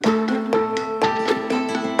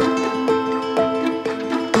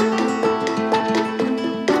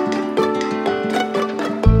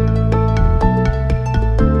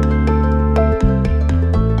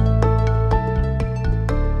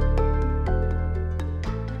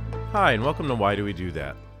Hi, and welcome to Why Do We Do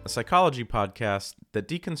That, a psychology podcast that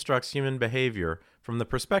deconstructs human behavior from the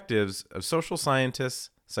perspectives of social scientists,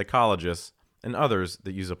 psychologists, and others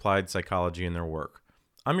that use applied psychology in their work.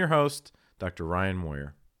 I'm your host, Dr. Ryan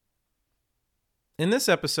Moyer. In this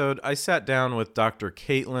episode, I sat down with Dr.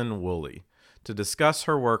 Caitlin Woolley to discuss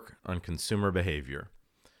her work on consumer behavior.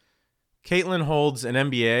 Caitlin holds an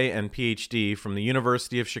MBA and PhD from the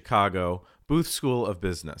University of Chicago Booth School of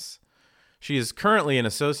Business. She is currently an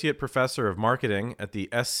associate professor of marketing at the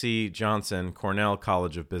S.C. Johnson Cornell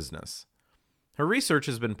College of Business. Her research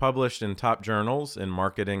has been published in top journals in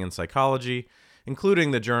marketing and psychology, including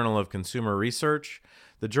the Journal of Consumer Research,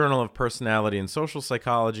 the Journal of Personality and Social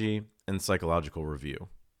Psychology, and Psychological Review.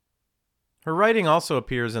 Her writing also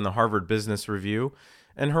appears in the Harvard Business Review,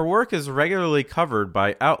 and her work is regularly covered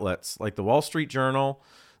by outlets like the Wall Street Journal,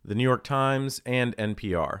 the New York Times, and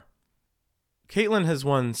NPR. Caitlin has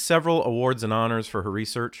won several awards and honors for her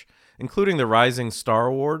research, including the Rising Star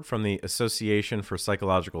Award from the Association for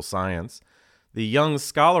Psychological Science, the Young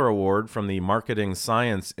Scholar Award from the Marketing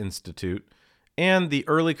Science Institute, and the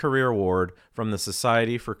Early Career Award from the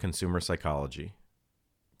Society for Consumer Psychology.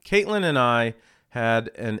 Caitlin and I had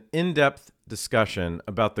an in-depth discussion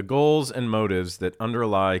about the goals and motives that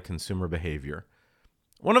underlie consumer behavior.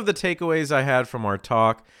 One of the takeaways I had from our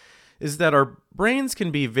talk is that our brains can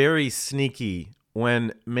be very sneaky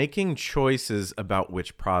when making choices about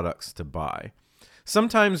which products to buy.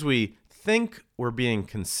 Sometimes we think we're being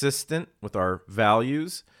consistent with our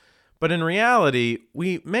values, but in reality,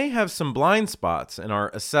 we may have some blind spots in our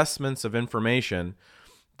assessments of information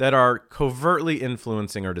that are covertly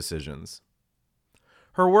influencing our decisions.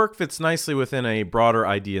 Her work fits nicely within a broader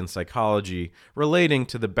idea in psychology relating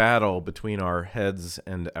to the battle between our heads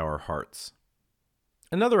and our hearts.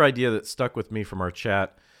 Another idea that stuck with me from our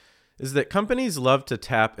chat is that companies love to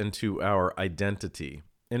tap into our identity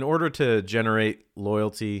in order to generate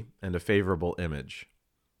loyalty and a favorable image.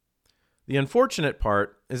 The unfortunate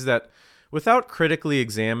part is that without critically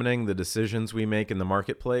examining the decisions we make in the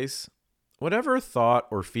marketplace, whatever thought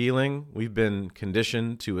or feeling we've been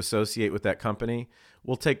conditioned to associate with that company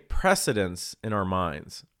will take precedence in our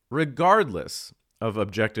minds, regardless of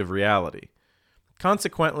objective reality.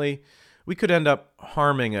 Consequently, we could end up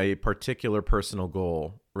harming a particular personal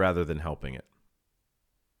goal rather than helping it.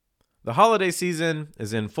 The holiday season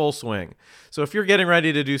is in full swing, so if you're getting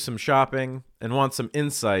ready to do some shopping and want some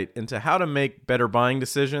insight into how to make better buying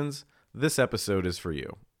decisions, this episode is for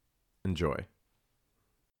you. Enjoy.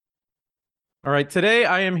 All right, today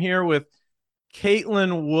I am here with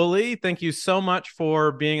Caitlin Woolley. Thank you so much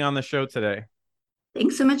for being on the show today.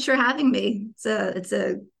 Thanks so much for having me. It's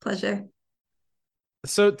a pleasure.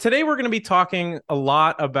 So today we're going to be talking a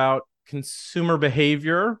lot about consumer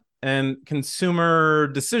behavior and consumer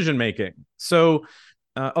decision making. So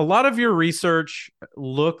a lot of your research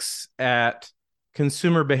looks at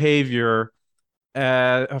consumer behavior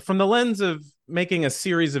from the lens of making a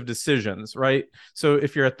series of decisions, right? So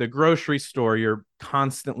if you're at the grocery store, you're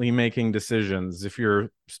constantly making decisions. If you're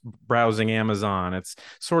browsing Amazon, it's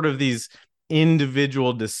sort of these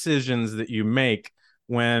individual decisions that you make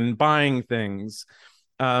when buying things.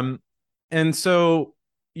 And so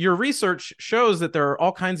your research shows that there are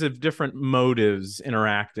all kinds of different motives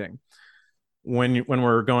interacting when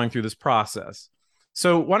we're going through this process.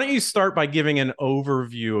 So why don't you start by giving an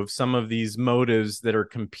overview of some of these motives that are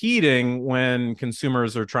competing when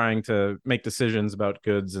consumers are trying to make decisions about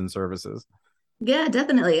goods and services? Yeah,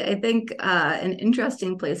 definitely. I think an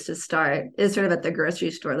interesting place to start is sort of at the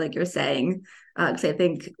grocery store, like you're saying, because I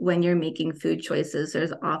think when you're making food choices,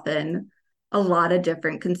 there's often a lot of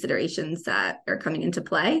different considerations that are coming into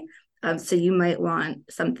play. So you might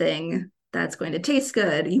want something that's going to taste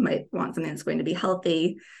good. You might want something that's going to be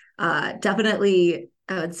healthy. Definitely,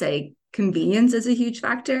 I would say convenience is a huge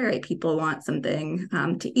factor, right? People want something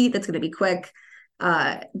to eat that's going to be quick.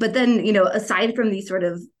 But then, aside from these sort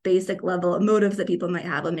of basic level of motives that people might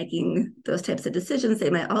have on making those types of decisions, they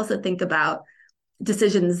might also think about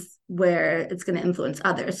decisions where it's going to influence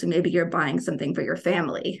others. So maybe you're buying something for your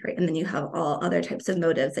family, right? And then you have all other types of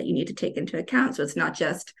motives that you need to take into account. So it's not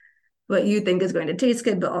just what you think is going to taste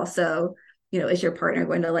good, but also, is your partner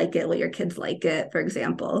going to like it? Will your kids like it, for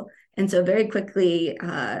example? And so very quickly,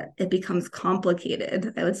 it becomes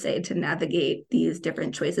complicated, I would say, to navigate these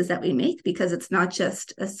different choices that we make, because it's not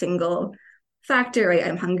just a single factor, right?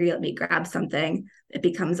 I'm hungry, let me grab something. It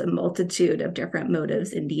becomes a multitude of different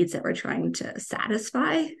motives and needs that we're trying to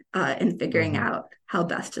satisfy and figuring out how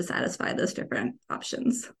best to satisfy those different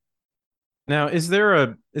options. Now, is there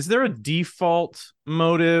a default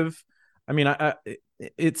motive? I mean,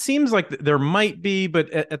 it seems like there might be, but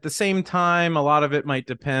at the same time, a lot of it might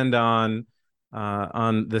depend on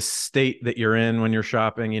the state that you're in when you're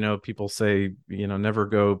shopping. People say, never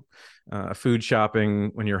go food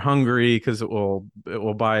shopping when you're hungry because it will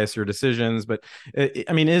bias your decisions. But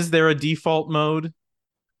I mean, is there a default mode?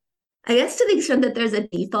 I guess to the extent that there's a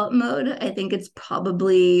default mode, I think it's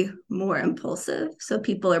probably more impulsive. So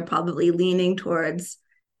people are probably leaning towards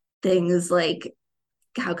things like,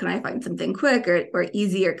 how can I find something quick or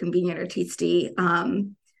easy or convenient or tasty?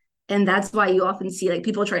 And that's why you often see like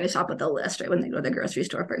people trying to shop with a list, right? When they go to the grocery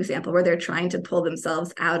store, for example, where they're trying to pull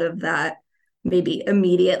themselves out of that maybe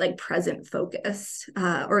immediate, like present focus.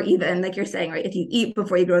 Or even like you're saying, right? If you eat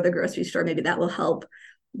before you go to the grocery store, maybe that will help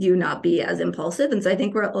you not be as impulsive. And so I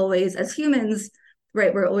think we're always, as humans,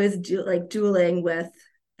 right, we're always dueling with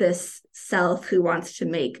this self who wants to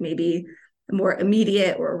make maybe a more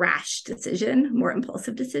immediate or rash decision, more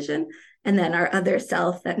impulsive decision. And then our other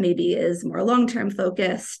self that maybe is more long-term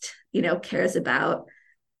focused, cares about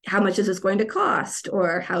how much is this going to cost,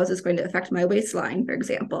 or how is this going to affect my waistline, for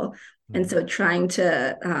example. And so trying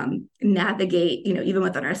to navigate, even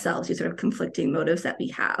within ourselves, these sort of conflicting motives that we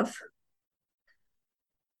have.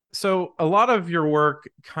 So a lot of your work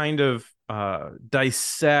kind of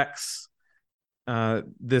dissects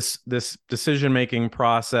this decision making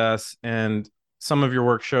process, and some of your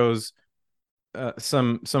work shows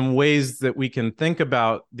some ways that we can think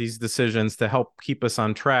about these decisions to help keep us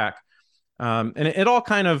on track. And it all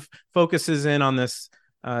kind of focuses in on this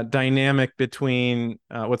dynamic between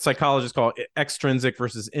what psychologists call extrinsic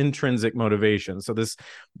versus intrinsic motivation. So this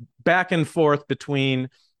back and forth between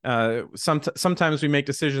sometimes we make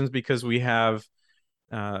decisions because we have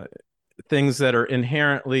things that are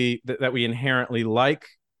that we inherently like.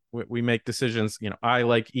 We make decisions, I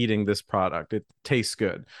like eating this product, it tastes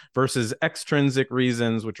good, versus extrinsic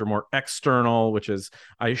reasons, which are more external, which is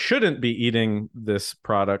I shouldn't be eating this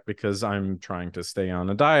product because I'm trying to stay on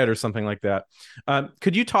a diet or something like that.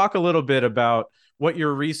 Could you talk a little bit about what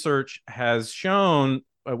your research has shown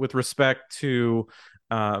with respect to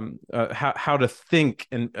how to think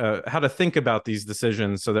and how to think about these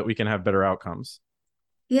decisions so that we can have better outcomes?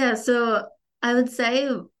 Yeah, so I would say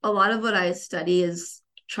a lot of what I study is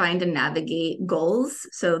trying to navigate goals.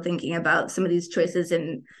 So thinking about some of these choices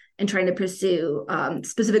and trying to pursue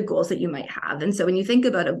specific goals that you might have. And so when you think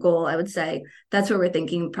about a goal, I would say that's where we're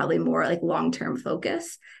thinking probably more like long-term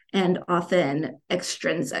focus and often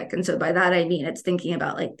extrinsic. And so by that I mean it's thinking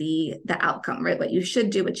about like the outcome, right? What you should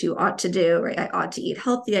do, what you ought to do, right? I ought to eat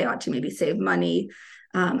healthy. I ought to maybe save money.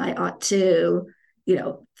 I ought to,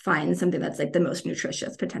 find something that's like the most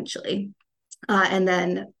nutritious potentially. And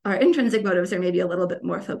then our intrinsic motives are maybe a little bit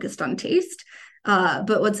more focused on taste.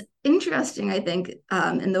 But what's interesting, I think,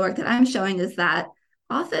 in the work that I'm showing is that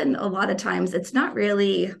often a lot of times it's not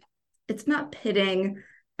pitting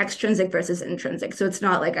extrinsic versus intrinsic. So it's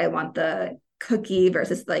not like I want the cookie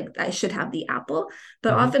versus like I should have the apple.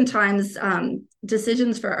 But oftentimes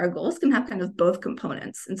decisions for our goals can have kind of both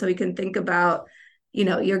components. And so we can think about,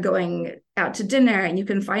 you're going out to dinner and you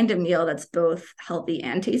can find a meal that's both healthy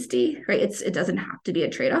and tasty, right? It doesn't have to be a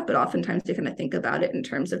trade-off, but oftentimes you kind of think about it in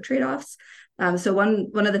terms of trade-offs. So one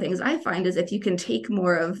of the things I find is if you can take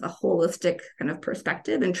more of a holistic kind of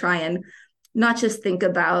perspective and try and not just think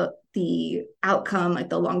about the outcome, like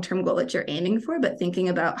the long-term goal that you're aiming for, but thinking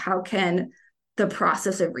about how can the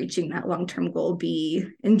process of reaching that long-term goal be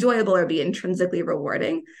enjoyable or be intrinsically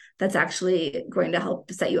rewarding, that's actually going to help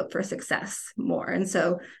set you up for success more. And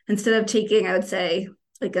so instead of taking, I would say,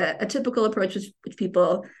 like a typical approach, which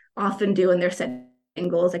people often do when they're setting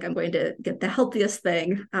goals, like I'm going to get the healthiest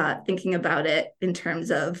thing, thinking about it in terms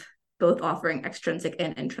of both offering extrinsic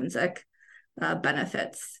and intrinsic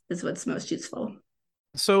benefits is what's most useful.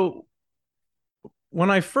 So when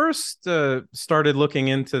I first started looking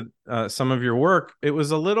into some of your work, it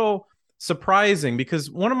was a little surprising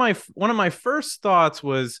because one of my first thoughts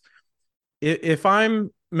was if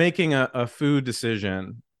I'm making a food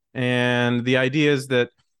decision, and the idea is that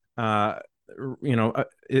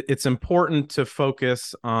it's important to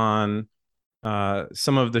focus on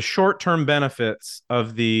some of the short-term benefits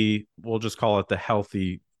of we'll just call it the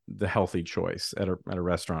healthy choice at a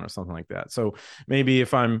restaurant or something like that. So maybe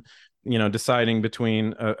if I'm deciding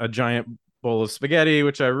between a giant bowl of spaghetti,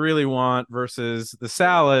 which I really want, versus the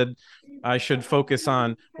salad, I should focus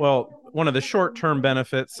on, well, one of the short-term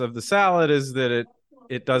benefits of the salad is that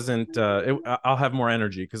it doesn't, I'll have more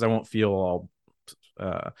energy because I won't feel all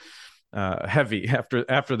heavy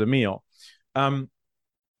after the meal.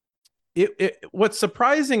 What's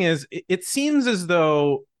surprising is it seems as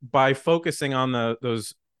though by focusing on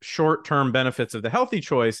those short-term benefits of the healthy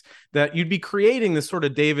choice, that you'd be creating this sort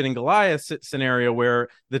of David and Goliath scenario where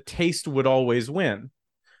the taste would always win.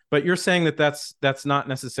 But you're saying that that's not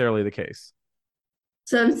necessarily the case.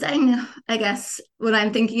 So I'm saying, I guess when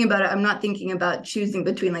I'm thinking about it, I'm not thinking about choosing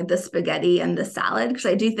between like the spaghetti and the salad, because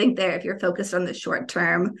I do think there, if you're focused on the short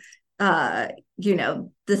term,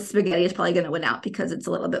 the spaghetti is probably going to win out because it's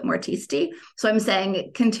a little bit more tasty. So I'm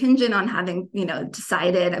saying contingent on having,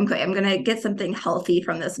 decided, I'm going to get something healthy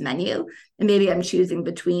from this menu. And maybe I'm choosing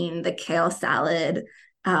between the kale salad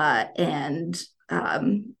and,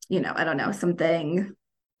 I don't know, something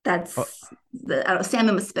that's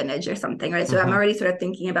salmon with spinach or something, right? So I'm already sort of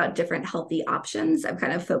thinking about different healthy options. I've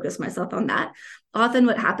kind of focused myself on that. Often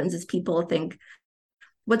what happens is people think,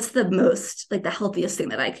 what's the most, like the healthiest thing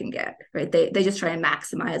that I can get, right? They just try and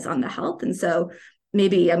maximize on the health. And so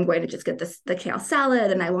maybe I'm going to just get the kale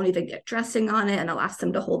salad and I won't even get dressing on it. And I'll ask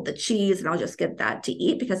them to hold the cheese and I'll just get that to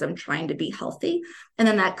eat because I'm trying to be healthy. And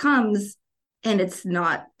then that comes and it's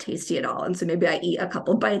not tasty at all. And so maybe I eat a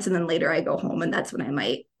couple bites and then later I go home and that's when I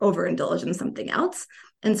might overindulge in something else.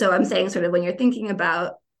 And so I'm saying sort of when you're thinking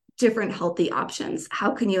about different healthy options,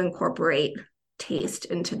 how can you incorporate taste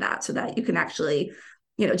into that so that you can actually,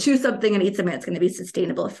 choose something and eat something that's going to be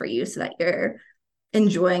sustainable for you so that you're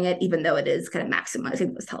enjoying it, even though it is kind of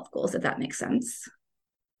maximizing those health goals, if that makes sense.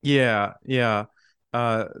 Yeah. Yeah.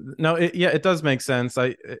 No, it does make sense.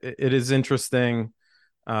 It is interesting.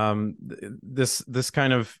 This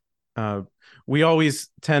kind of, we always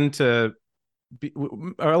tend to be,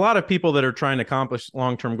 a lot of people that are trying to accomplish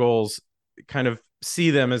long-term goals kind of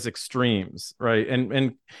see them as extremes, right?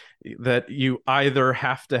 And that you either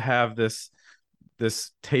have to have this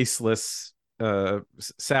tasteless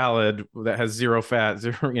salad that has zero fat,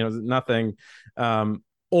 zero, nothing,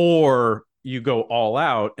 or you go all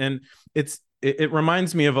out. And it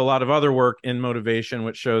reminds me of a lot of other work in motivation,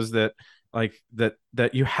 which shows that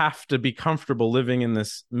that you have to be comfortable living in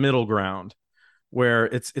this middle ground where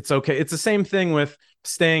it's okay. It's the same thing with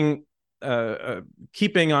staying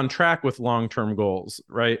keeping on track with long-term goals,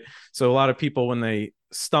 right? So a lot of people, when they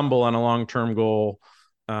stumble on a long-term goal,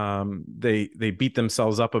 they beat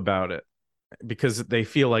themselves up about it because they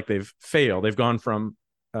feel like they've failed. They've gone from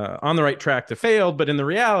on the right track to failed, but in the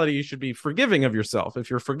reality, you should be forgiving of yourself. If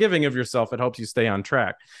you're forgiving of yourself, it helps you stay on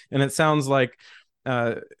track. And it sounds like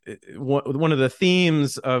one of the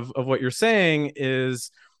themes of what you're saying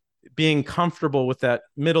is being comfortable with that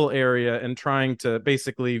middle area and trying to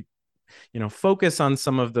basically focus on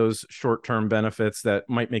some of those short-term benefits that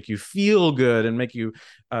might make you feel good and make you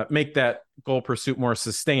make that goal pursuit more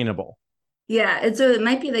sustainable. Yeah, and so it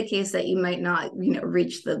might be the case that you might not,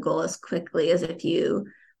 reach the goal as quickly as if you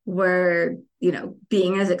were,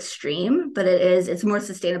 being as extreme, but it's more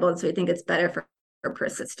sustainable. And so I think it's better for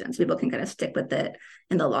persistence. People can kind of stick with it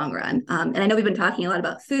in the long run. And I know we've been talking a lot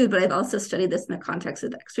about food, but I've also studied this in the context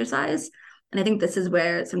of exercise. And I think this is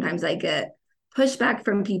where sometimes I get pushback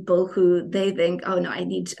from people who they think, oh no, I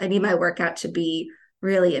need my workout to be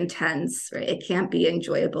really intense, right? It can't be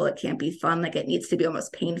enjoyable. It can't be fun. Like it needs to be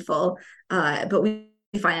almost painful. But we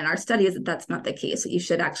find in our studies that that's not the case. That you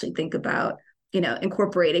should actually think about,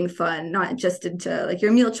 incorporating fun, not just into like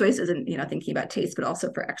your meal choices and, thinking about taste, but also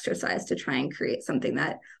for exercise to try and create something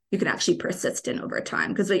that you can actually persist in over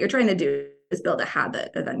time. Because what you're trying to do is build a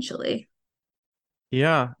habit eventually.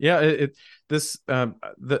 Yeah. The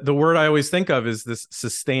word I always think of is this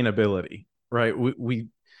sustainability, right?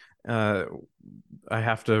 I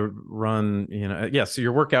have to run, so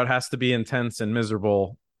your workout has to be intense and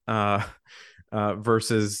miserable,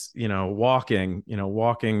 versus, walking,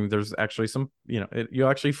 there's actually some, you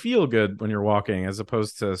actually feel good when you're walking, as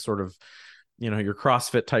opposed to sort of, your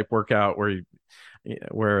CrossFit type workout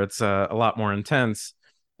where it's a lot more intense.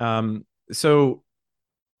 So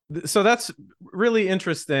that's really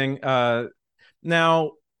interesting.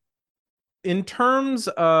 Now, in terms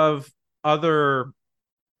of other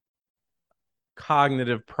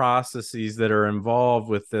cognitive processes that are involved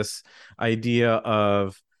with this idea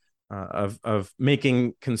of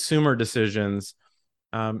making consumer decisions,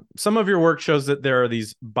 some of your work shows that there are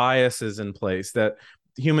these biases in place, that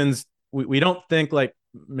humans, we don't think like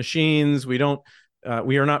machines. We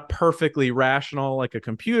are not perfectly rational like a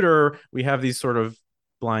computer. We have these sort of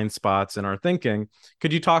blind spots in our thinking.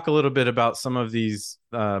 Could you talk a little bit about some of these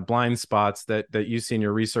blind spots that you see in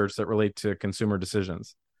your research that relate to consumer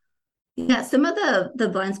decisions? Yeah, some of the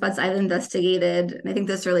blind spots I've investigated, and I think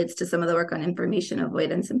this relates to some of the work on information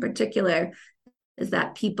avoidance in particular, is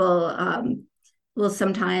that people will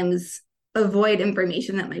sometimes avoid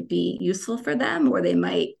information that might be useful for them, or they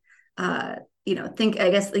might,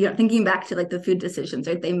 thinking back to like the food decisions,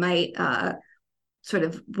 right? They might sort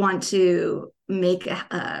of want to make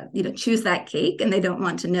choose that cake, and they don't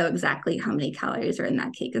want to know exactly how many calories are in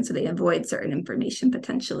that cake, and so they avoid certain information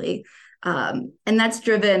potentially. And that's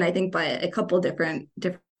driven, I think, by a couple different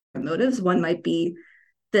motives. One might be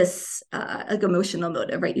this like emotional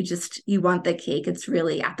motive, right? You want the cake, it's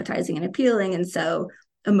really appetizing and appealing, and so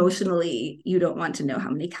emotionally you don't want to know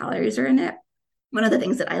how many calories are in it. One of the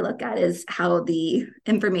things that I look at is how the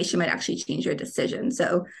information might actually change your decision.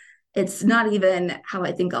 So it's not even how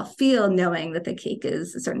I think I'll feel knowing that the cake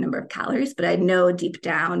is a certain number of calories, but I know deep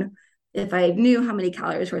down, if I knew how many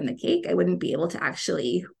calories were in the cake, I wouldn't be able to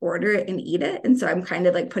actually order it and eat it. And so I'm kind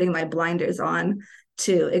of like putting my blinders on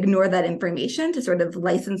to ignore that information, to sort of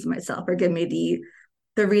license myself or give me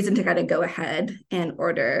the reason to kind of go ahead and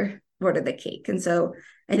order the cake. And so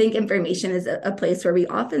I think information is a place where we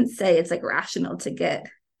often say it's like rational to get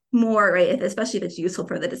more, right? Especially if it's useful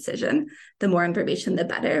for the decision, the more information, the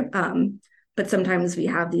better. But sometimes we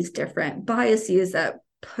have these different biases that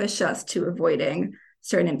push us to avoiding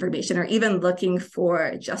certain information, or even looking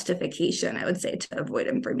for justification, I would say, to avoid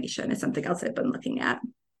information is something else I've been looking at.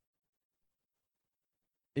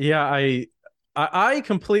 Yeah, I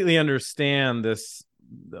completely understand this.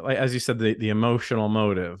 As you said, the emotional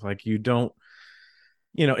motive. Like you don't,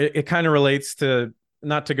 it kind of relates to,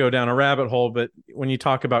 not to go down a rabbit hole, but when you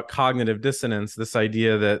talk about cognitive dissonance, this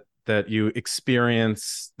idea that you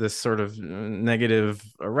experience this sort of negative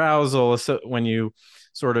arousal. So when you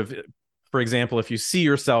sort of, for example, if you see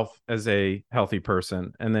yourself as a healthy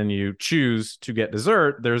person and then you choose to get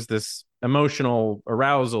dessert, there's this emotional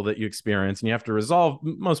arousal that you experience, and you have to resolve.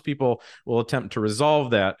 Most people will attempt to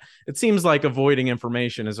resolve that. It seems like avoiding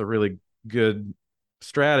information is a really good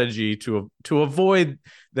strategy to avoid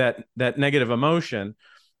that negative emotion.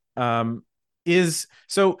 Is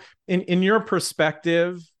so in your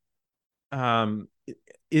perspective,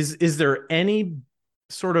 is there any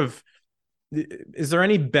sort of, is there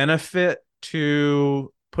any benefit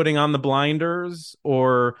to putting on the blinders,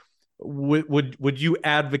 or would you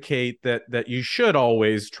advocate that you should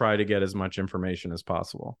always try to get as much information as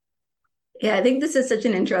possible? Yeah, I think this is such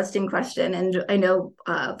an interesting question. And I know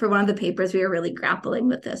for one of the papers, we were really grappling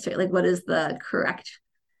with this, right? Like, what is the correct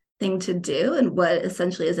thing to do, and what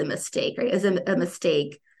essentially is a mistake, right? Is a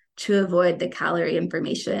mistake to avoid the calorie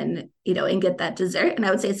information, and get that dessert? And I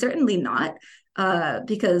would say certainly not,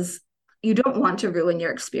 because you don't want to ruin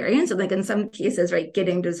your experience. And like in some cases, right,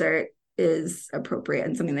 getting dessert is appropriate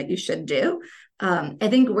and something that you should do. I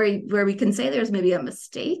think where we can say there's maybe a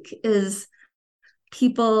mistake is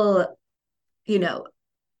people,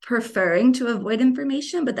 preferring to avoid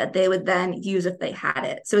information, but that they would then use if they had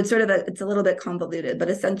it. So it's sort of it's a little bit convoluted, but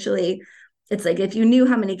essentially it's like, if you knew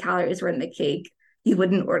how many calories were in the cake, you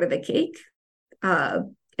wouldn't order the cake.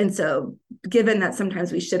 And so given that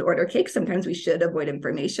sometimes we should order cake, sometimes we should avoid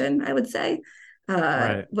information, I would say.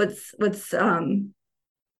 Right. What's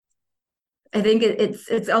I think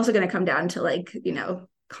it's also going to come down to like,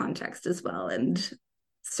 context as well, and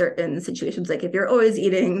certain situations. Like if you're always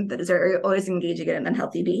eating the dessert, or you're always engaging in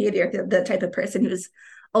unhealthy behavior, if you're the type of person who's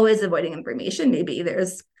always avoiding information, maybe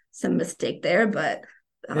there's some mistake there. But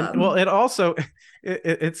and well, it also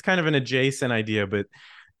it's kind of an adjacent idea, but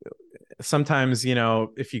sometimes,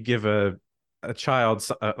 if you give a child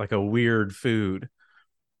like a weird food,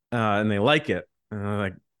 and they like it,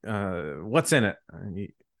 like what's in it?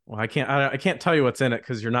 Well, I can't tell you what's in it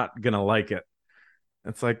because you're not gonna like it.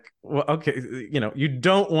 It's like, well, okay, you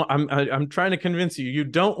don't want. I'm trying to convince you. You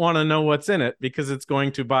don't want to know what's in it because it's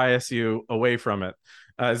going to bias you away from it.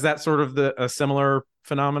 Is that sort of a similar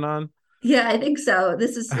phenomenon? yeah, I think so.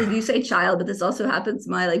 This is, you say child, but this also happens.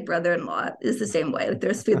 My like brother-in-law is the same way. Like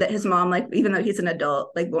there's food that his mom, like, even though he's an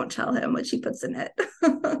adult, like won't tell him what she puts in it.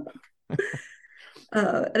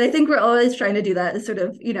 And I think we're always trying to do that, is sort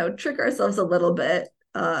of, trick ourselves a little bit.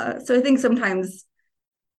 So I think sometimes,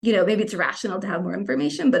 maybe it's rational to have more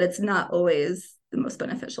information, but it's not always the most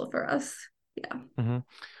beneficial for us. Yeah.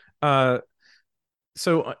 Mm-hmm.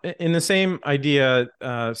 So in the same idea,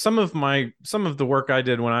 some of the work I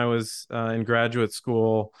did when I was in graduate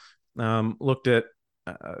school looked at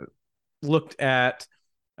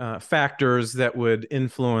factors that would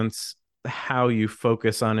influence how you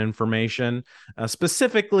focus on information.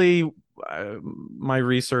 Specifically, my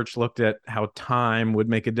research looked at how time would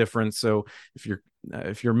make a difference. So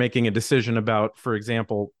if you're making a decision about, for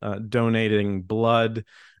example, donating blood,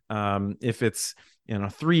 if it's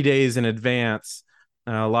 3 days in advance,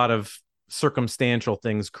 a lot of circumstantial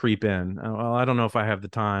things creep in. Well, I don't know if I have the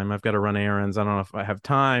time. I've got to run errands. I don't know if I have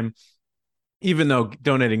time, even though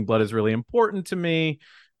donating blood is really important to me.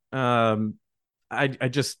 I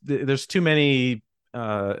just, there's too many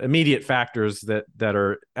immediate factors that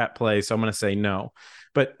are at play. So I'm going to say no.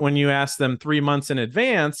 But when you ask them 3 months in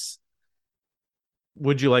advance,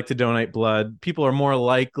 would you like to donate blood? People are more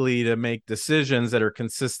likely to make decisions that are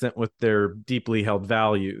consistent with their deeply held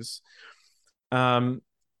values. Um,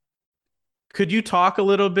 could you talk a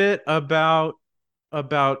little bit about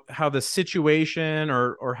how the situation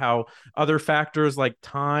or how other factors like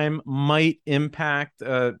time might impact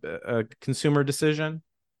a consumer decision?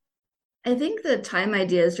 I think the time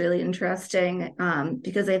idea is really interesting,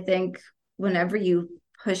 because I think whenever you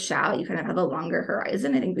push out, you kind of have a longer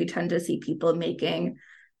horizon. I think we tend to see people making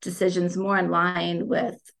decisions more in line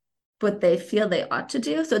with what they feel they ought to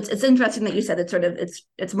do. So it's interesting that you said it's sort of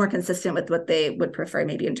it's more consistent with what they would prefer,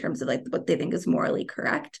 maybe in terms of like what they think is morally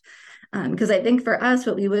correct. Because I think for us,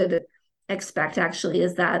 what we would expect actually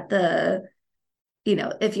is that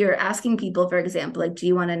if you're asking people, for example, like, do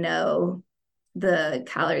you want to know the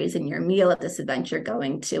calories in your meal at this event you're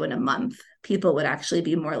going to in a month, people would actually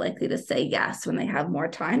be more likely to say yes when they have more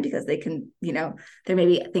time, because they can, they're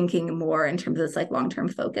maybe thinking more in terms of this like long-term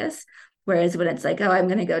focus. Whereas when it's like, oh, I'm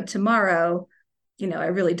going to go tomorrow, I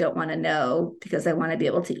really don't want to know because I want to be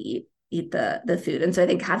able to eat the food. And so I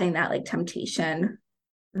think having that like temptation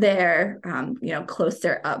there,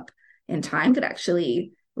 closer up in time could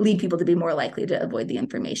actually lead people to be more likely to avoid the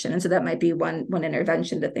information. And so that might be one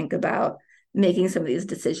intervention to think about, making some of these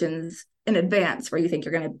decisions in advance where you think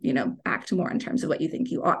you're going to, act more in terms of what you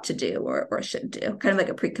think you ought to do or should do, kind of like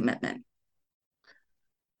a pre-commitment.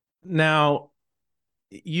 Now,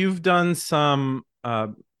 you've done some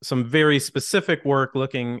very specific work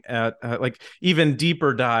looking at like even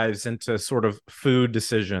deeper dives into sort of food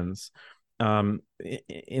decisions,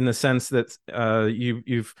 in the sense that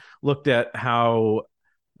you've looked at how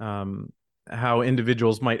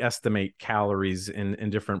individuals might estimate calories in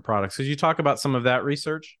different products. Could you talk about some of that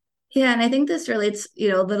research? Yeah, and I think this relates,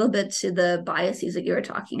 a little bit to the biases that you were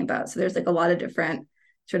talking about. So there's like a lot of different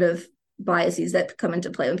sort of biases that come into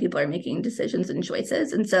play when people are making decisions and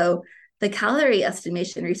choices. And so the calorie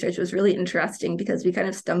estimation research was really interesting because we kind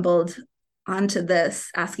of stumbled onto this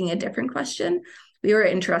asking a different question. We were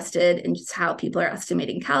interested in just how people are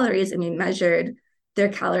estimating calories, and we measured their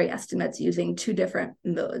calorie estimates using two different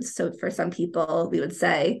modes. So for some people, we would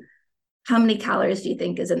say, how many calories do you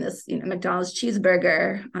think is in this, McDonald's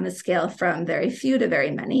cheeseburger on a scale from very few to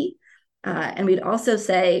very many? And we'd also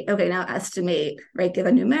say, okay, now estimate, right? Give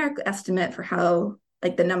a numeric estimate for how,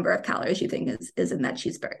 like, the number of calories you think is in that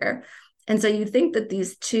cheeseburger. And so you think that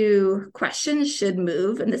these two questions should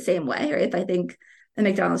move in the same way, right? If I think the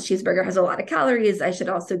McDonald's cheeseburger has a lot of calories, I should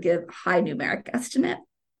also give a high numeric estimate.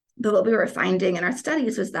 But what we were finding in our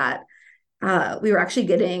studies was that we were actually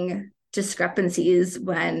getting discrepancies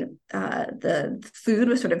when the food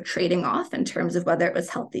was sort of trading off in terms of whether it was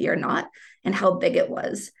healthy or not and how big it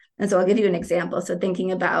was. And so I'll give you an example. So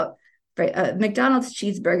thinking about, right, a McDonald's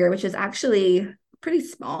cheeseburger, which is actually pretty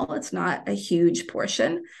small, it's not a huge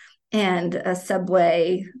portion, and a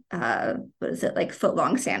Subway, like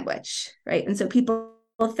foot-long sandwich, right? And so people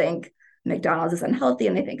think McDonald's is unhealthy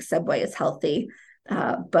and they think Subway is healthy.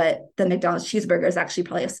 But the McDonald's cheeseburger is actually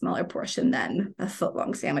probably a smaller portion than a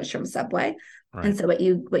foot-long sandwich from Subway. Right. And so what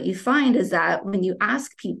you find is that when you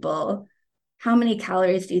ask people, how many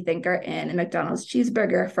calories do you think are in a McDonald's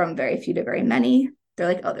cheeseburger from very few to very many, they're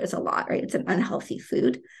like, oh, there's a lot, right? It's an unhealthy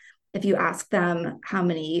food. If you ask them how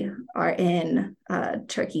many are in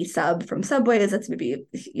turkey sub from Subway's, that's maybe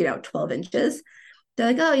 12 inches.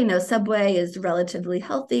 They're like, oh, Subway is relatively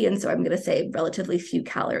healthy, and so I'm going to say relatively few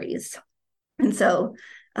calories. And so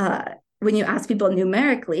when you ask people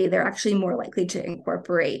numerically, they're actually more likely to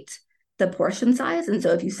incorporate the portion size. And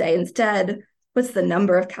so if you say instead, what's the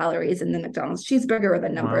number of calories in the McDonald's cheeseburger or the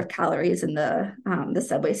number of calories in the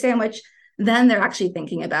Subway sandwich, then they're actually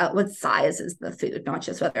thinking about what size is the food, not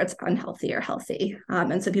just whether it's unhealthy or healthy.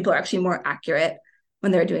 And so people are actually more accurate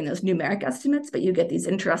when they're doing those numeric estimates, but you get these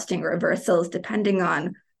interesting reversals depending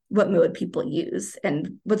on what mode people use.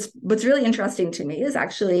 And what's really interesting to me is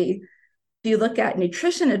actually, if you look at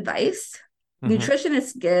nutrition advice,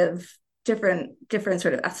 nutritionists give different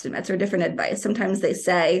sort of estimates or different advice. Sometimes they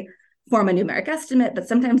say form a numeric estimate, but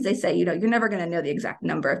sometimes they say, you're never going to know the exact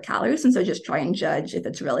number of calories. And so just try and judge if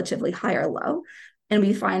it's relatively high or low. And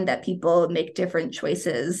we find that people make different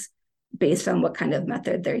choices based on what kind of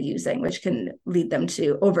method they're using, which can lead them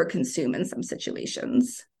to overconsume in some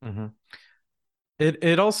situations. Mm-hmm.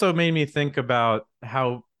 It also made me think about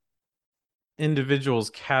how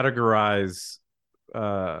individuals categorize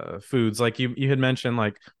foods. Like you had mentioned,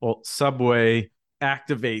 like, well, Subway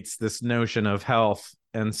activates this notion of health,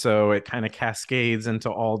 and so it kind of cascades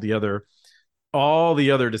into all the other all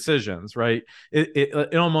the other decisions, right?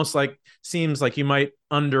 It almost like seems like you might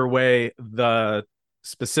underweigh the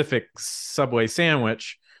specific Subway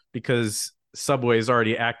sandwich because Subway's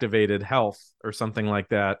already activated health or something like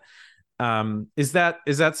that. Is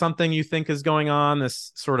that something you think is going on?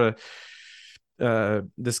 This sort of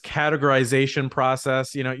this categorization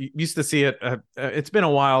process. You used to see it. It's been a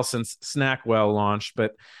while since Snackwell launched,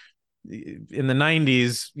 but in the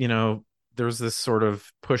 90s, there was this sort of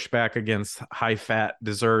pushback against high fat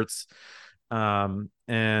desserts. And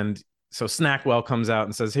so Snackwell comes out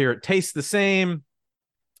and says, here, it tastes the same,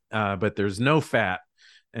 but there's no fat.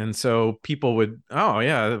 And so people would, oh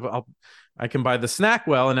yeah, I can buy the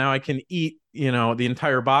Snackwell and now I can eat, the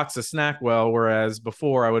entire box of Snackwell. Whereas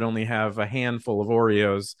before I would only have a handful of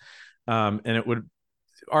Oreos. And it would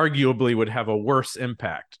arguably would have a worse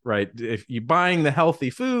impact, right? If you're buying the healthy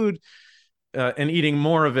food and eating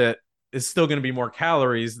more of it is still going to be more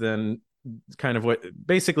calories than kind of what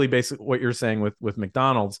basically what you're saying with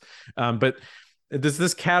McDonald's. But does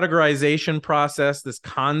this categorization process, this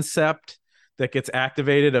concept that gets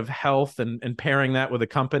activated of health and pairing that with a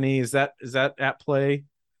company, is that at play?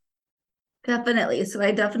 Definitely. So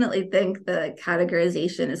I definitely think the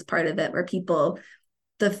categorization is part of it, where people,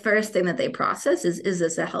 the first thing that they process is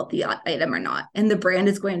this a healthy item or not? And the brand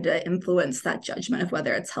is going to influence that judgment of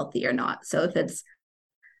whether it's healthy or not. So if it's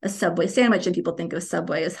a Subway sandwich and people think of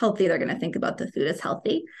Subway as healthy, they're going to think about the food as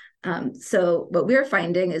healthy. So what we're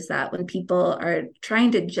finding is that when people are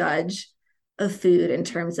trying to judge a food in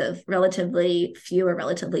terms of relatively few or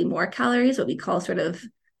relatively more calories, what we call sort of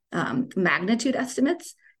magnitude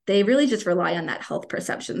estimates, they really just rely on that health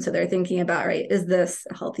perception. So they're thinking about, right, is this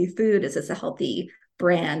a healthy food? Is this a healthy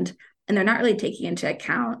brand? And they're not really taking into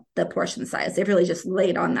account the portion size. They've really just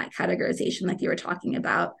laid on that categorization like you were talking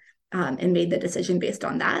about, and made the decision based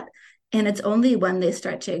on that. And it's only when they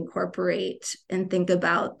start to incorporate and think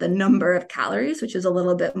about the number of calories, which is a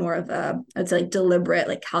little bit more of it's like deliberate,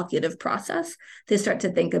 like calculative process, they start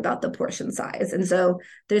to think about the portion size. And so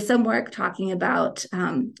there's some work talking about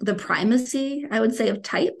the primacy, I would say, of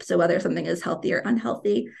type. So whether something is healthy or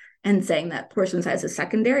unhealthy, and saying that portion size is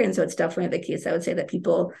secondary. And so it's definitely the case, I would say, that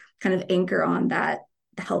people kind of anchor on that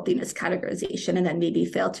healthiness categorization and then maybe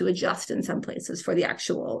fail to adjust in some places for the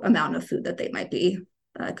actual amount of food that they might be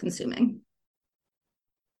consuming.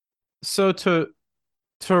 So to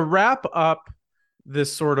wrap up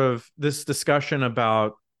this discussion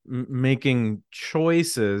about making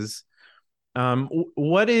choices,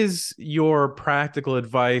 what is your practical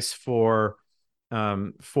advice for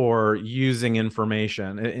using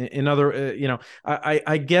information? In other,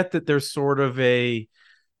 I get that there's sort of a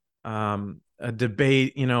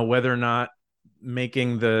debate, whether or not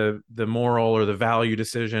making the moral or the value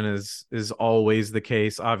decision is always the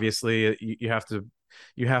case. Obviously, you have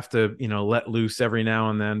to let loose every now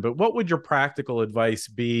and then. But what would your practical advice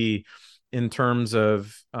be in terms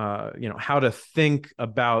of how to think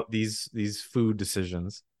about these food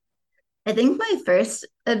decisions? I think my first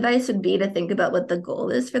advice would be to think about what the goal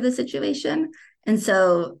is for the situation. And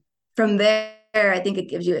so from there, I think it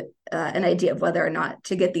gives you an idea of whether or not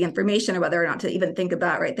to get the information or whether or not to even think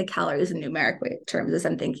about, right, the calories in numeric terms as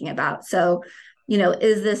I'm thinking about. So,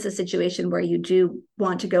 is this a situation where you do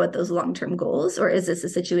want to go with those long-term goals, or is this a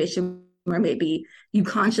situation where maybe you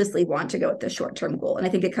consciously want to go with the short-term goal? And I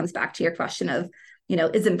think it comes back to your question of,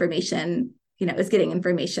 is information, is getting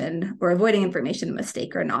information or avoiding information a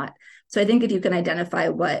mistake or not? So I think if you can identify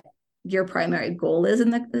what your primary goal is in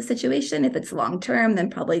the situation, if it's long term, then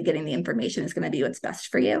probably getting the information is going to be what's best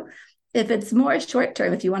for you. If it's more short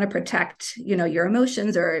term, if you want to protect, your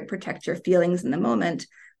emotions or protect your feelings in the moment,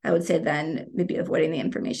 I would say then maybe avoiding the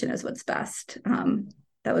information is what's best.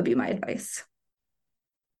 That would be my advice.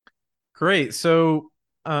 Great. So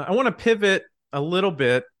I want to pivot a little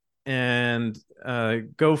bit and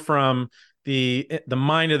go from the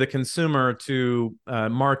mind of the consumer to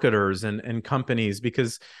marketers and companies,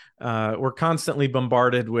 because we're constantly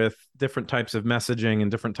bombarded with different types of messaging and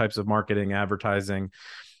different types of marketing, advertising,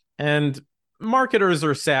 and marketers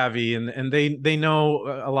are savvy and they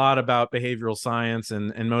know a lot about behavioral science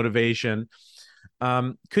and motivation.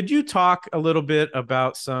 Could you talk a little bit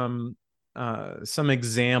about some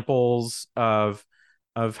examples of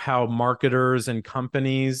how marketers and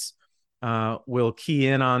companies will key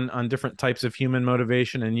in on different types of human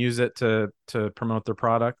motivation and use it to promote their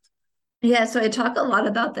product? Yeah, so I talk a lot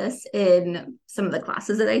about this in some of the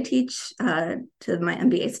classes that I teach to my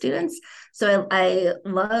MBA students. So I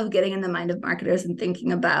love getting in the mind of marketers and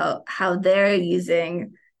thinking about how they're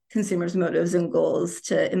using consumers' motives and goals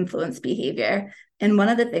to influence behavior. And one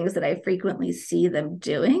of the things that I frequently see them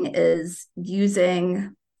doing is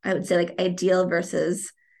using I would say like ideal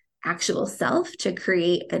versus actual self to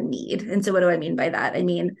create a need. And so what do I mean by that? I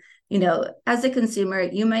mean, as a consumer,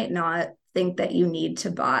 you might not think that you need to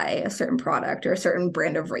buy a certain product or a certain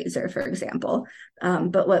brand of razor, for example.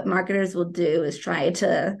 But what marketers will do is try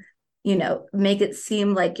to, make it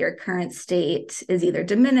seem like your current state is either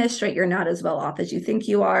diminished, right? You're not as well off as you think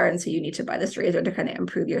you are. And so you need to buy this razor to kind of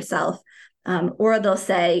improve yourself. Or they'll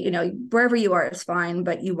say, wherever you are is fine,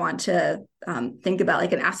 but you want to think about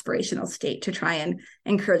like an aspirational state to try and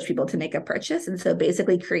encourage people to make a purchase. And so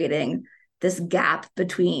basically creating this gap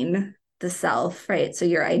between the self, right? So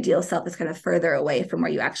your ideal self is kind of further away from where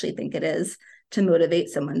you actually think it is to motivate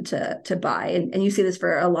someone to buy. And you see this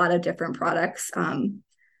for a lot of different products.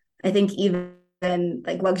 I think even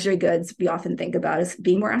like luxury goods, we often think about as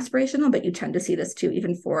being more aspirational, but you tend to see this too,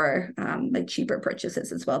 even for like cheaper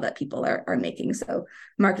purchases as well that people are making. So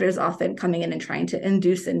marketers often coming in and trying to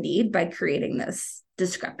induce a need by creating this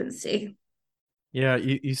discrepancy. Yeah,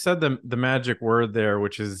 you said the magic word there,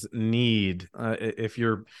 which is need. If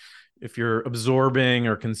you're absorbing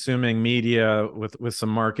or consuming media with some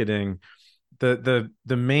marketing, the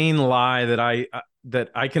main lie that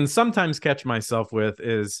I can sometimes catch myself with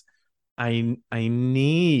is I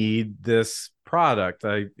need this product.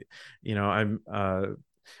 I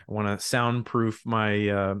want to soundproof my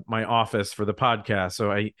office for the podcast,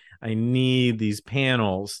 so I need these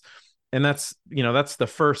panels. And that's the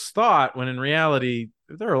first thought, when in reality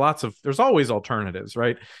there's always alternatives,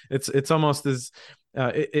 right? It's almost as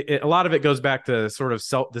a lot of it goes back to sort of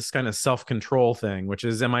this kind of self-control thing, which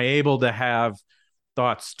is, am I able to have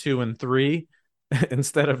thoughts 2 and 3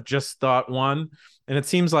 instead of just thought 1? And it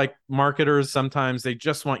seems like marketers sometimes, they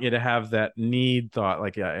just want you to have that need thought,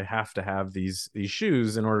 like, yeah, I have to have these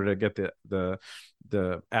shoes in order to get the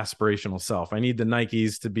aspirational self. I need the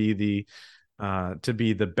Nikes to be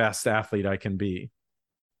the best athlete I can be.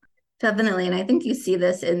 Definitely. And I think you see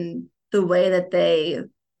this in the way that they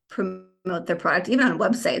promote their product, even on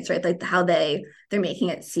websites, right? Like how they're making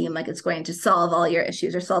it seem like it's going to solve all your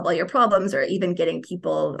issues or solve all your problems, or even getting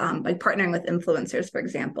people like partnering with influencers, for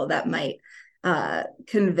example, that might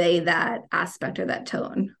convey that aspect or that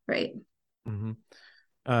tone, right?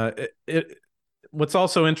 Mm-hmm. What's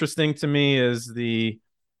also interesting to me is the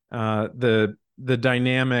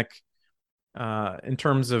dynamic in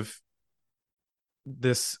terms of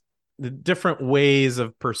the different ways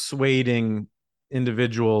of persuading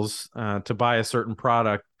individuals to buy a certain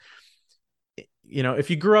product. If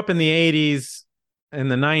you grew up in the 80s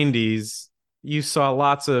and the 90s, you saw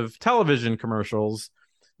lots of television commercials.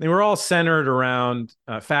 They were all centered around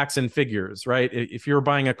facts and figures, right? If you were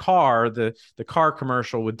buying a car, the car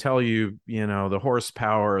commercial would tell you, the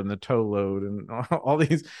horsepower and the tow load and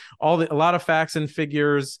a lot of facts and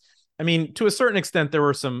figures. I mean, to a certain extent, there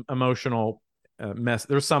were some emotional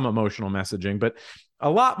there's some emotional messaging, but a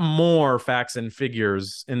lot more facts and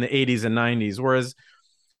figures in the 80s and 90s. Whereas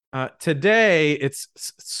today, it's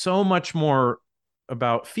so much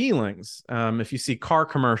about feelings. If you see car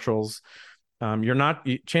commercials,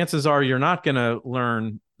 chances are you're not going to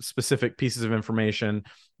learn specific pieces of information.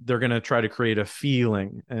 They're going to try to create a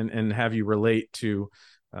feeling and have you relate to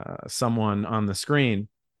someone on the screen.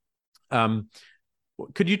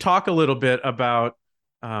 Could you talk a little bit about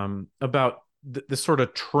the sort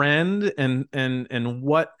of trend and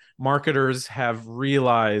what marketers have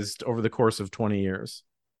realized over the course of 20 years?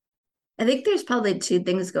 I think there's probably two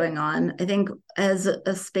things going on. I think as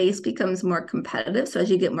a space becomes more competitive, so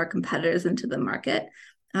as you get more competitors into the market,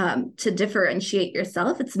 to differentiate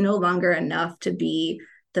yourself, it's no longer enough to be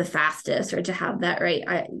the fastest or to have that, right?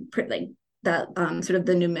 Sort of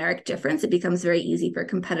the numeric difference. It becomes very easy for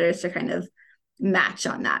competitors to kind of match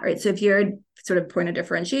on that, right? So if your sort of point of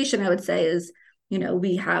differentiation, I would say, is,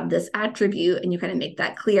 we have this attribute, and you kind of make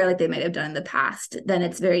that clear, like they might have done in the past, then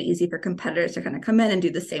it's very easy for competitors to kind of come in and do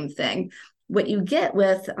the same thing. What you get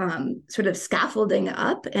with sort of scaffolding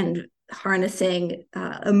up and harnessing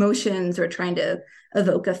emotions or trying to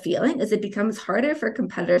evoke a feeling is it becomes harder for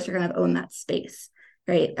competitors to kind of own that space,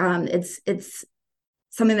 right? It's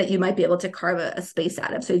something that you might be able to carve a space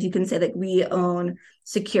out of. So if you can say, like, we own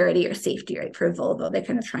security or safety, right? For Volvo, they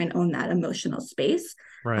kind of try and own that emotional space.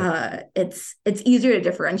 Right. It's easier to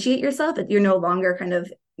differentiate yourself. You're no longer kind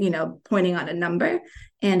of, pointing on a number,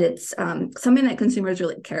 and it's something that consumers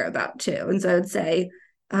really care about too. And so I would say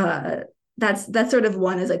that's sort of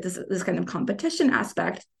one, is like this kind of competition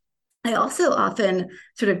aspect. I also often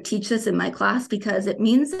sort of teach this in my class, because it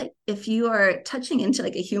means that if you are touching into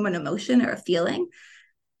like a human emotion or a feeling,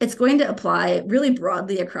 it's going to apply really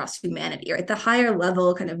broadly across humanity, right? The higher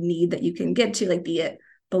level kind of need that you can get to, like, be it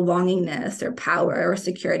belongingness or power or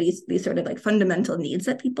security, these sort of like fundamental needs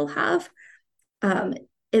that people have. um,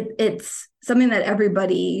 it's something that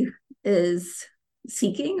everybody is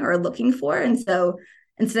seeking or looking for. And so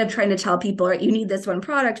instead of trying to tell people, right, you need this one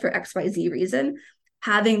product for XYZ reason,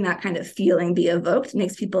 having that kind of feeling be evoked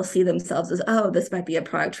makes people see themselves as, oh, this might be a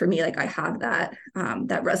product for me. Like I have that,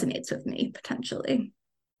 that resonates with me potentially.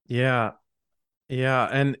 Yeah. Yeah.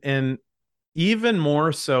 And even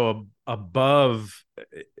more so above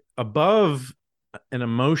an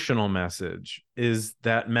emotional message is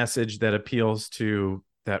that message that appeals to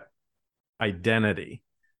that identity,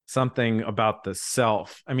 something about the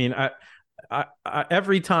self. I mean, I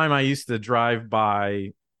every time I used to drive by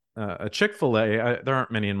a Chick-fil-A, there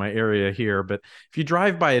aren't many in my area here, but if you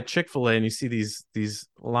drive by a Chick-fil-A and you see these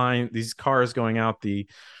cars going out the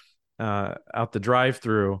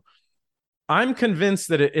drive-through, I'm convinced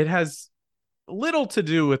that it has little to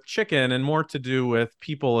do with chicken and more to do with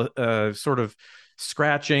people sort of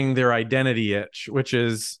scratching their identity itch, which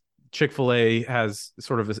is Chick-fil-A has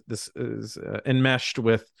sort of this is enmeshed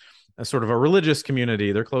with a sort of a religious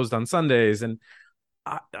community. They're closed on Sundays, and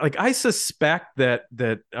I suspect that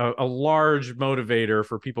a large motivator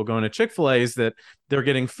for people going to Chick-fil-A is that they're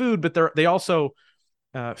getting food, but they also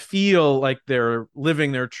feel like they're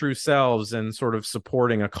living their true selves and sort of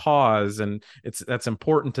supporting a cause, and that's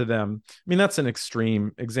important to them. I mean, that's an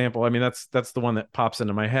extreme example. I mean, that's the one that pops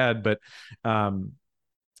into my head. But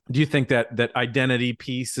do you think that identity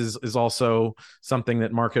piece is also something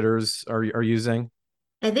that marketers are using?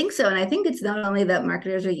 I think so. And I think it's not only that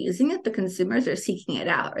marketers are using it, but consumers are seeking it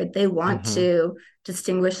out, right? They want Mm-hmm. to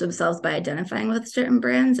distinguish themselves by identifying with certain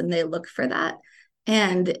brands and they look for that.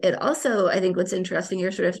 And it also, I think what's interesting,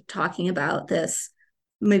 you're sort of talking about this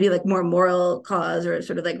maybe like more moral cause or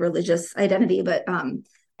sort of like religious identity, but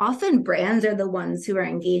often brands are the ones who are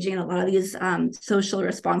engaging in a lot of these social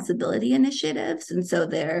responsibility initiatives. And so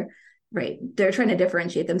they're, right, they're trying to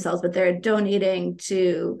differentiate themselves, but they're donating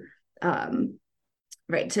to, um,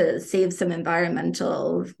 right, to save some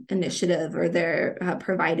environmental initiative, or they're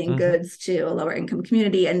providing Mm-hmm. goods to a lower income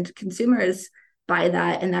community, and consumers buy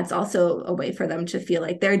that, and that's also a way for them to feel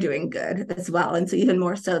like they're doing good as well. And so even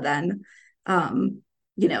more so than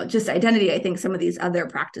just identity, I think some of these other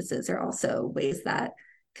practices are also ways that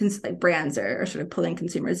like brands are sort of pulling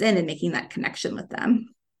consumers in and making that connection with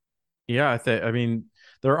them. Yeah, I mean,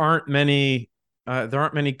 there aren't many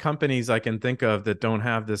companies I can think of that don't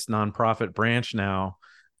have this nonprofit branch now,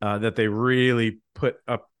 that they really put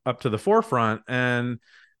up to the forefront. And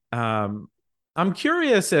um, I'm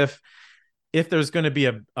curious if there's going to be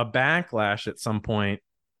a backlash at some point,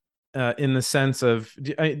 in the sense of,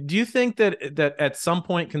 do you think that at some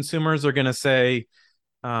point consumers are going to say,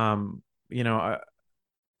 um, you know,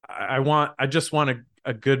 I just want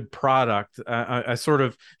a good product. I sort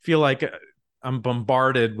of feel like I'm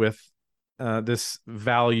bombarded with this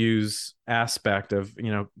values aspect of,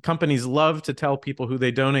 companies love to tell people who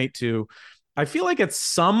they donate to. I feel like at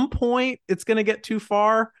some point it's going to get too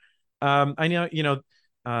far. I know,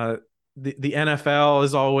 uh, the NFL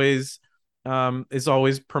is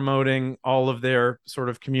always promoting all of their sort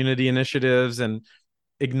of community initiatives and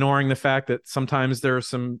ignoring the fact that sometimes there are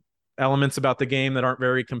some elements about the game that aren't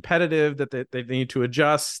very competitive that they need to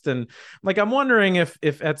adjust. And like, I'm wondering if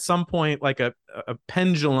at some point, like a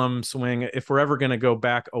pendulum swing, if we're ever going to go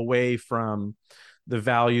back away from the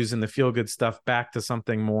values and the feel good stuff back to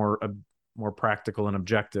something more practical and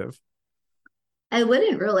objective. I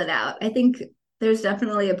wouldn't rule it out. I think there's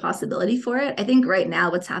definitely a possibility for it. I think right now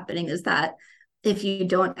what's happening is that if you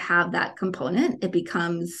don't have that component, it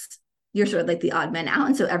becomes, you're sort of like the odd man out.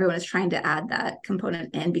 And so everyone is trying to add that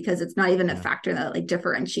component in because it's not even a Yeah. factor that like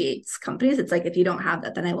differentiates companies. It's like, if you don't have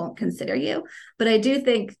that, then I won't consider you. But I do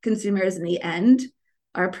think consumers in the end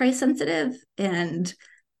are price sensitive, and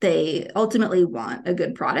they ultimately want a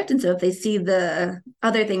good product. And so if they see the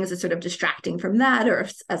other things as sort of distracting from that, or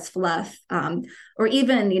as fluff, or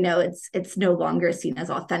even, it's no longer seen as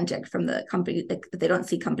authentic from the company, like if they don't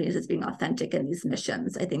see companies as being authentic in these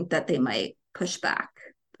missions, I think that they might push back.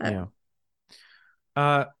 But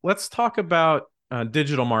Yeah. Let's talk about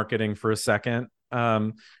digital marketing for a second. I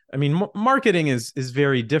mean, marketing is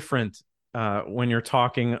very different when you're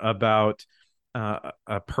talking about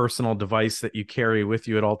a personal device that you carry with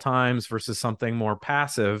you at all times versus something more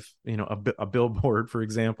passive. A billboard, for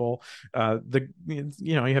example. You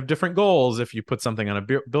have different goals if you put something on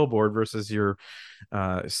a billboard versus you're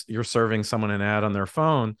serving someone an ad on their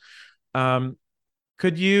phone.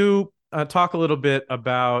 Could you talk a little bit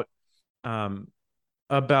um,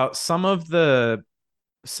 about some of the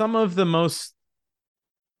most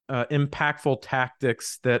impactful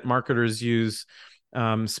tactics that marketers use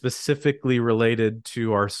specifically related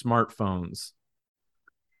to our smartphones?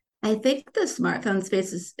 I think the smartphone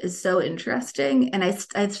space is so interesting. And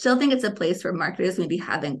I still think it's a place where marketers maybe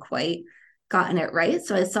haven't quite gotten it right.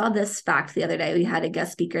 So I saw this fact the other day. We had a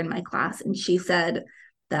guest speaker in my class, and she said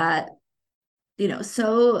that,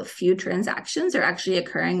 so few transactions are actually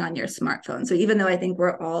occurring on your smartphone. So even though I think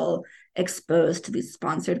we're all exposed to these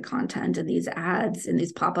sponsored content and these ads and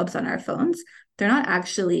these pop-ups on our phones, they're not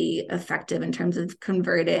actually effective in terms of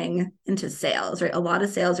converting into sales, right? A lot of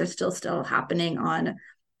sales are still happening on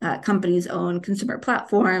companies' own consumer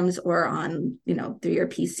platforms or on, through your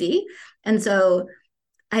PC. And so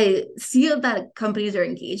I see that companies are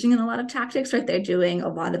engaging in a lot of tactics, right? They're doing a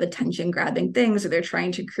lot of attention grabbing things, or they're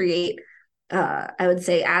trying to create, I would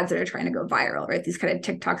say, ads that are trying to go viral, right? These kind of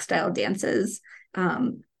TikTok style dances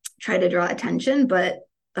try to draw attention. But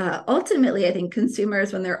ultimately, I think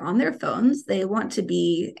consumers, when they're on their phones, they want to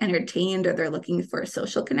be entertained, or they're looking for a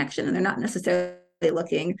social connection, and they're not necessarily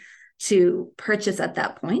looking to purchase at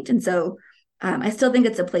that point. And so I still think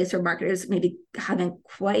it's a place where marketers maybe haven't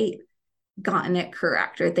quite gotten it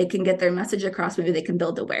correct, or they can get their message across, maybe they can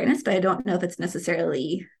build awareness, but I don't know if it's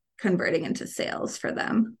necessarily converting into sales for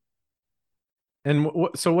them. And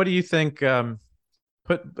so what do you think,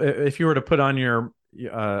 if you were to put on your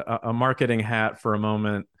a marketing hat for a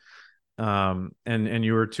moment, and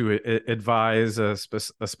you were to advise a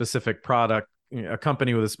specific product, a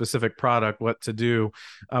company with a specific product, what to do,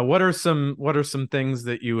 what are some things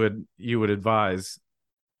that you would advise?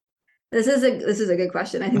 This is a good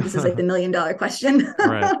question. I think this is like the $1 million question.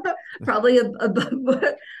 Right. Probably above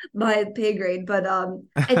my pay grade. But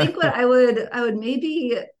I think what I would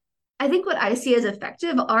maybe, I think what I see as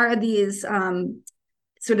effective are these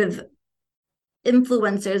sort of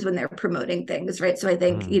influencers when they're promoting things, right? So I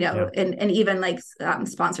think, Yeah. and even like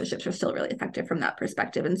sponsorships are still really effective from that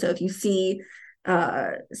perspective. And so if you see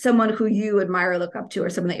someone who you admire or look up to, or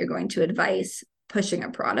someone that you're going to advise pushing a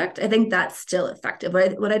product, I think that's still effective.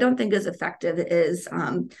 What I don't think is effective is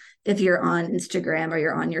if you're on Instagram or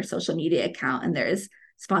you're on your social media account and there's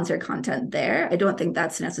sponsored content there. I don't think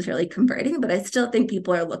that's necessarily converting, but I still think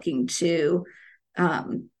people are looking to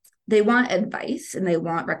they want advice and they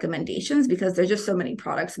want recommendations, because there's just so many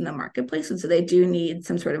products in the marketplace. And so they do need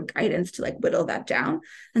some sort of guidance to like whittle that down.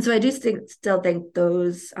 And so I do still think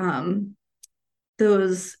those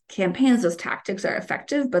campaigns, those tactics are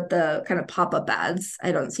effective, but the kind of pop-up ads,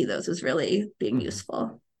 I don't see those as really being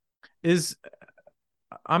useful.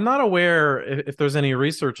 I'm not aware if there's any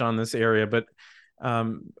research on this area, but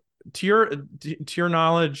to your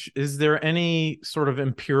knowledge, is there any sort of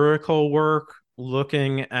empirical work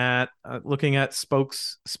looking at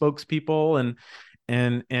spokespeople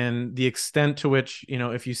and the extent to which,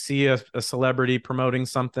 if you see a celebrity promoting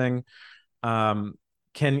something,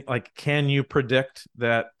 can you predict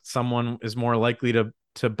that someone is more likely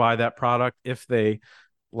to buy that product if they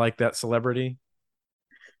like that celebrity?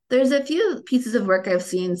 There's a few pieces of work I've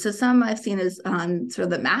seen. So some I've seen is on sort of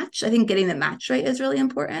the match. I think getting the match right is really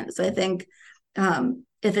important. So I think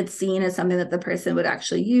if it's seen as something that the person would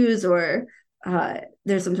actually use, or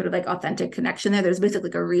there's some sort of like authentic connection there, there's basically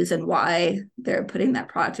like a reason why they're putting that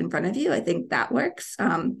product in front of you, I think that works.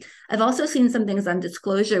 I've also seen some things on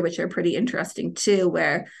disclosure, which are pretty interesting too,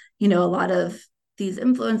 where, a lot of these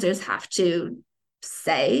influencers have to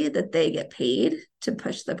say that they get paid to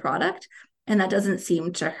push the product. And that doesn't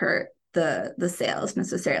seem to hurt the sales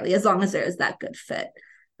necessarily, as long as there is that good fit.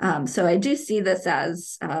 So I do see this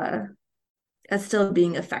as still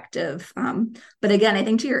being effective. But again, I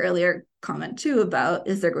think to your earlier comment too about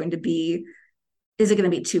is it going to be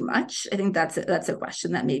too much? I think that's a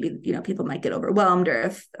question that maybe people might get overwhelmed, or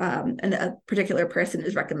if a particular person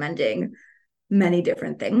is recommending many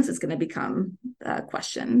different things, it's going to become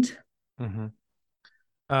questioned. Mm-hmm.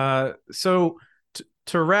 So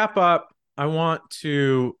to wrap up, I want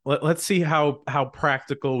to let's see how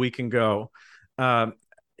practical we can go.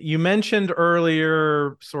 You mentioned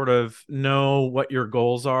earlier sort of know what your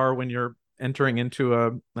goals are when you're entering into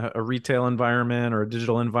a retail environment or a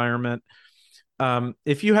digital environment.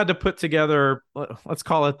 If you had to put together, let's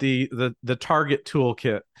call it the Target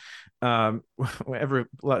toolkit, every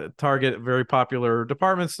Target, very popular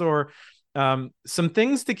department store, some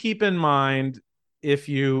things to keep in mind if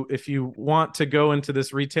you want to go into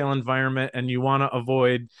this retail environment and you want to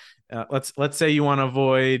avoid, let's say you want to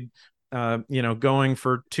avoid going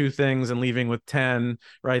for 2 things and leaving with 10,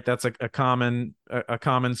 right? That's a common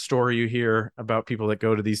story you hear about people that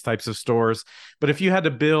go to these types of stores. But if you had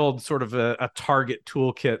to build sort of a Target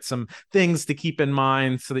toolkit, some things to keep in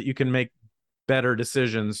mind so that you can make better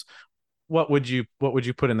decisions, what would you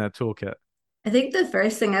put in that toolkit? I think the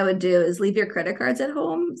first thing I would do is leave your credit cards at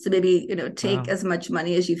home. So maybe, take Wow. as much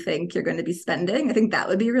money as you think you're going to be spending. I think that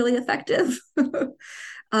would be really effective.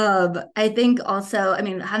 I think also, I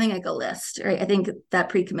mean, having like a list, right? I think that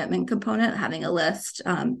pre-commitment component, having a list,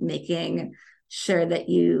 making sure that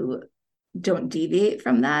you don't deviate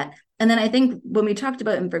from that. And then I think when we talked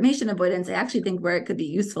about information avoidance, I actually think where it could be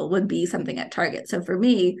useful would be something at Target. So for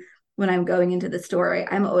me, when I'm going into the store,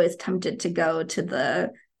 I'm always tempted to go to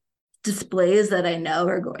the displays that I know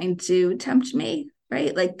are going to tempt me,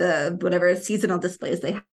 right? Like the whatever seasonal displays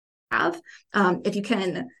they have. If you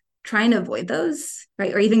can try and avoid those,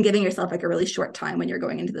 right? Or even giving yourself like a really short time when you're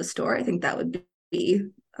going into the store, I think that would be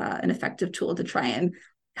an effective tool to try and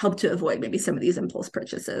help to avoid maybe some of these impulse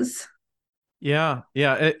purchases. Yeah,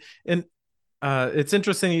 yeah. And it's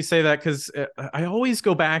interesting you say that because I always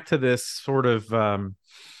go back to this sort of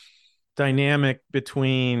dynamic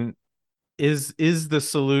between is the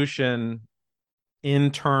solution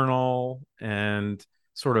internal and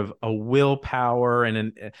sort of a willpower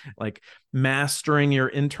and like mastering your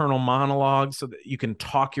internal monologue so that you can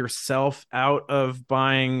talk yourself out of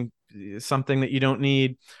buying something that you don't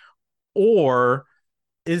need, or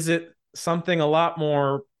is it something a lot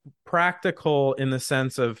more practical in the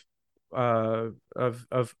sense of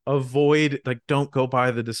avoid, like, don't go by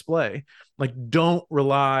the display, like don't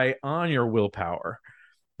rely on your willpower.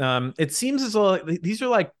 It seems as though these are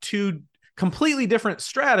like two completely different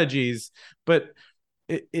strategies, but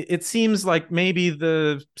it seems like maybe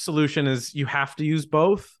the solution is you have to use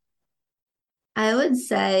both. I would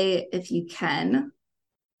say if you can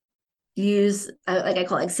use like I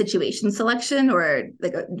call it like situation selection or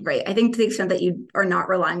like right. I think to the extent that you are not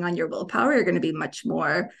relying on your willpower, you're going to be much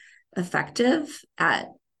more effective at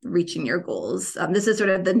reaching your goals. This is sort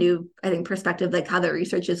of the new, I think, perspective, like how the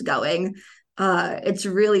research is going. It's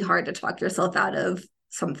really hard to talk yourself out of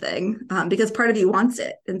something because part of you wants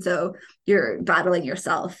it. And so you're battling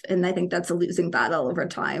yourself. And I think that's a losing battle over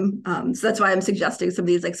time. So that's why I'm suggesting some of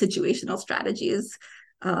these like situational strategies.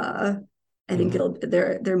 I think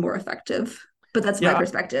Mhm. they're more effective. But that's my Yeah.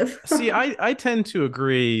 perspective. See, I tend to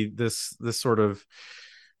agree. This sort of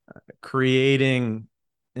creating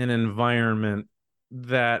an environment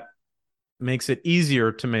that makes it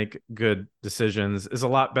easier to make good decisions is a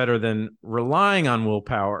lot better than relying on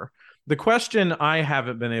willpower. The question I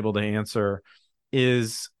haven't been able to answer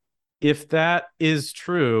is, if that is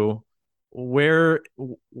true, where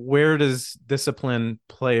where does discipline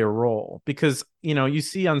play a role? Because you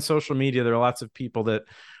see on social media there are lots of people that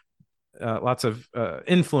lots of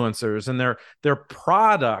influencers, and their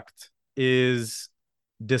product is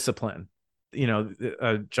discipline.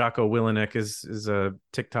 Jocko Willenick is a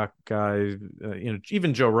TikTok guy.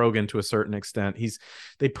 Even Joe Rogan to a certain extent.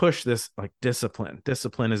 They push this like discipline.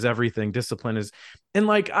 Discipline is everything. Discipline is, and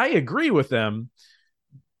like I agree with them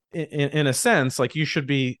in a sense. Like you should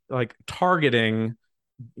be like targeting,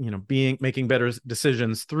 making better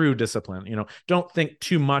decisions through discipline. Don't think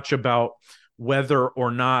too much about whether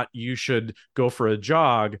or not you should go for a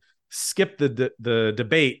jog. Skip the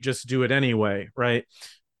debate. Just do it anyway, right?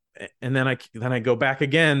 And then I go back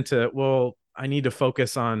again to, well, I need to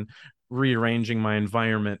focus on rearranging my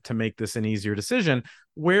environment to make this an easier decision.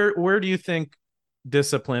 Where do you think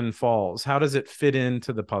discipline falls? How does it fit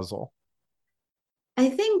into the puzzle? I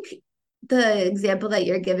think the example that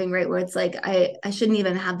you're giving, right, where it's like I shouldn't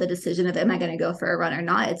even have the decision of am I going to go for a run or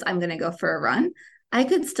not. It's I'm going to go for a run. I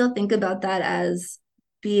could still think about that as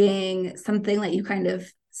being something that you kind of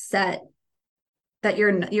set that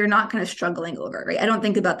you're not kind of struggling over, right? I don't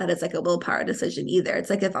think about that as like a willpower decision either.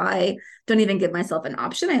 It's like if I don't even give myself an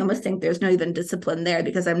option, I almost think there's no even discipline there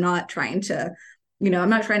because I'm not trying to, I'm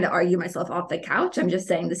not trying to argue myself off the couch. I'm just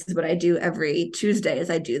saying this is what I do every Tuesday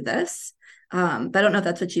as I do this. But I don't know if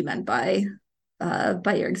that's what you meant by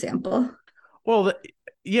your example. Well,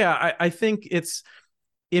 yeah, I think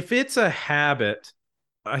if it's a habit,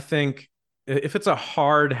 I think if it's a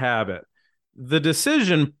hard habit, the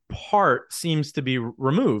decision part seems to be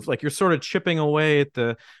removed. Like you're sort of chipping away at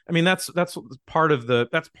the. I mean, that's part of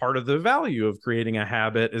the value of creating a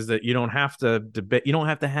habit, is that you don't have to debate. You don't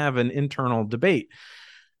have to have an internal debate.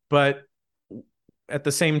 But at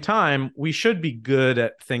the same time, we should be good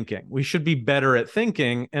at thinking. We should be better at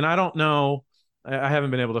thinking. And I don't know. I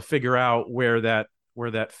haven't been able to figure out where that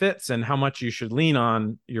fits and how much you should lean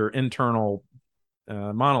on your internal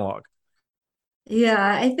monologue.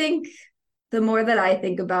 Yeah, I think the more that I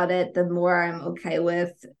think about it, the more I'm okay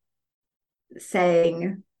with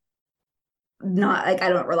saying not like I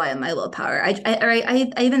don't rely on my willpower.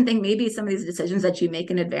 I even think maybe some of these decisions that you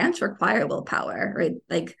make in advance require willpower, right?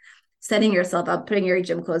 Like setting yourself up, putting your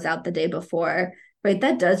gym clothes out the day before, right,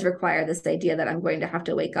 that does require this idea that I'm going to have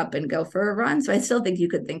to wake up and go for a run. So I still think you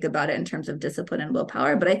could think about it in terms of discipline and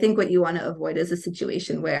willpower. But I think what you want to avoid is a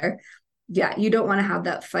situation where, yeah, you don't want to have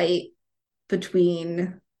that fight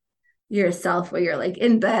between yourself where you're like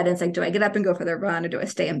in bed and it's like, do I get up and go for the run or do I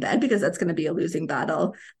stay in bed? Because that's going to be a losing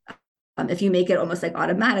battle. If you make it almost like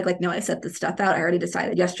automatic, like, no, I set this stuff out. I already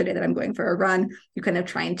decided yesterday that I'm going for a run. You kind of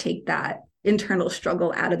try and take that internal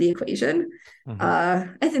struggle out of the equation. I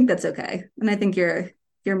think that's okay. And I think you're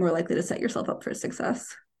more likely to set yourself up for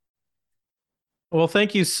success. Well,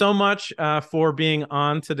 thank you so much for being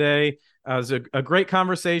on today. It was a great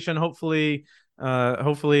conversation. Hopefully,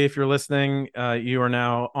 if you're listening, you are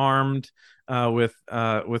now armed with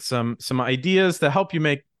some ideas to help you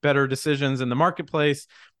make better decisions in the marketplace.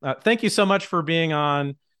 Thank you so much for being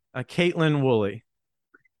on, Caitlin Woolley.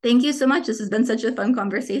 Thank you so much. This has been such a fun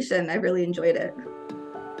conversation. I really enjoyed it.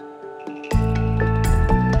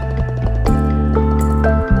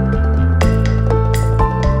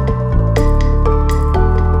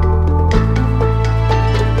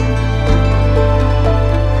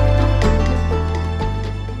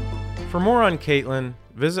 For more on Caitlin,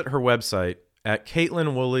 visit her website at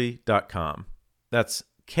caitlinwoolley.com. That's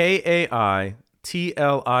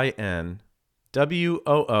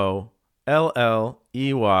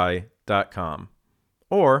KAITLINWOOLLEY.com.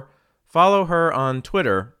 Or follow her on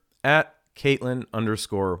Twitter at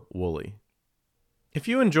Caitlin_Woolley. If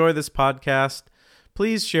you enjoy this podcast,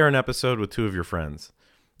 please share an episode with 2 of your friends.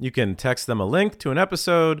 You can text them a link to an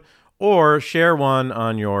episode or share one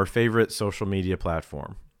on your favorite social media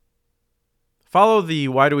platform. Follow the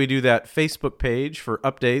Why Do We Do That Facebook page for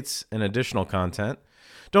updates and additional content.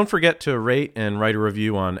 Don't forget to rate and write a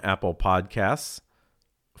review on Apple Podcasts.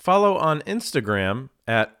 Follow on Instagram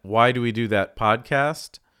at Why Do We Do That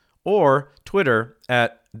Podcast or Twitter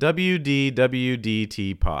at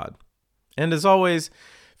WDWDTpod. And as always,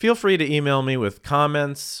 feel free to email me with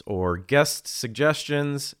comments or guest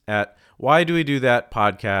suggestions at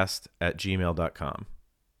whydowedothatpodcast@gmail.com.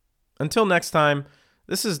 Until next time,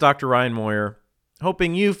 this is Dr. Ryan Moyer,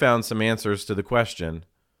 hoping you found some answers to the question,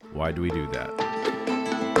 why do we do that?